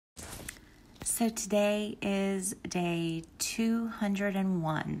So today is day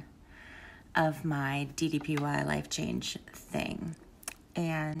 201 of my DDPY life change thing.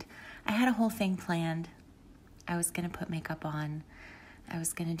 And I had a whole thing planned. I was going to put makeup on. I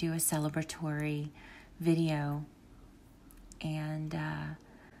was going to do a celebratory video. And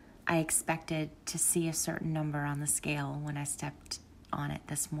I expected to see a certain number on the scale when I stepped on it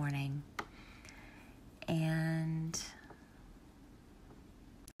this morning. And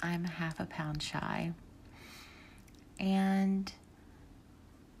I'm half a pound shy. And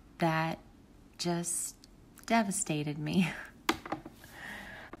that just devastated me.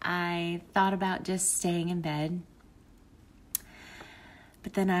 I thought about just staying in bed,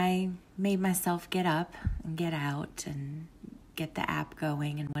 but then I made myself get up and get out and get the app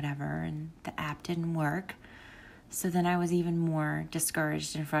going and whatever, and the app didn't work. So then I was even more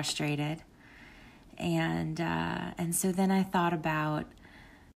discouraged and frustrated. And so then I thought about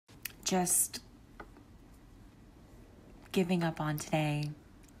just giving up on today,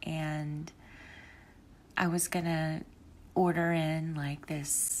 and I was gonna order in like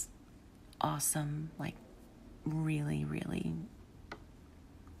this awesome, like really, really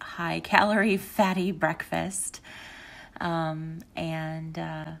high calorie fatty breakfast, and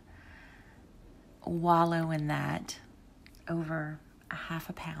wallow in that over a half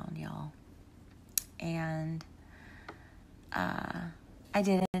a pound, y'all. And I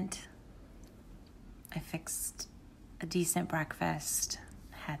didn't. I fixed a decent breakfast,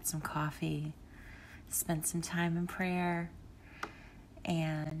 had some coffee, spent some time in prayer,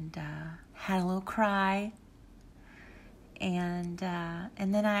 and had a little cry. And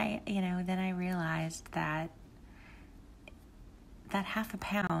then I realized that half a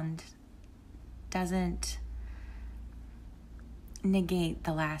pound doesn't negate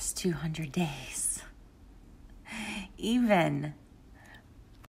the last 200 days. Even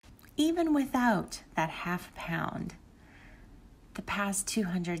without that half a pound, the past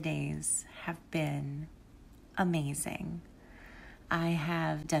 200 days have been amazing. I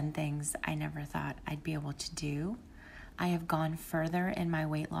have done things I never thought I'd be able to do. I have gone further in my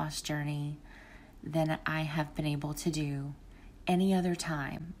weight loss journey than I have been able to do any other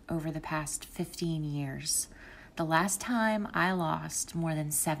time over the past 15 years. The last time I lost more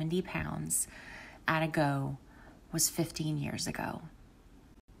than 70 pounds at a go was 15 years ago.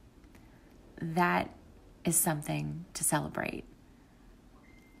 That is something to celebrate.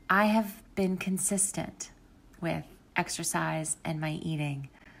 I have been consistent with exercise and my eating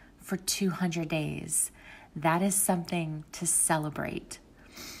for 200 days. That is something to celebrate.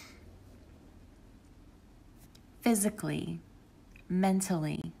 Physically,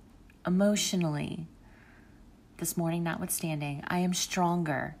 mentally, emotionally, this morning notwithstanding, I am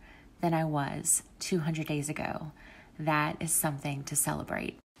stronger than I was 200 days ago. That is something to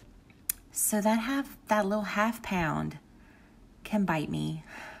celebrate. So that little half pound can bite me.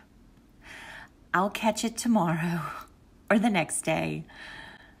 I'll catch it tomorrow or the next day.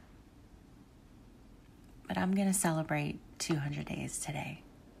 But I'm going to celebrate 200 days today.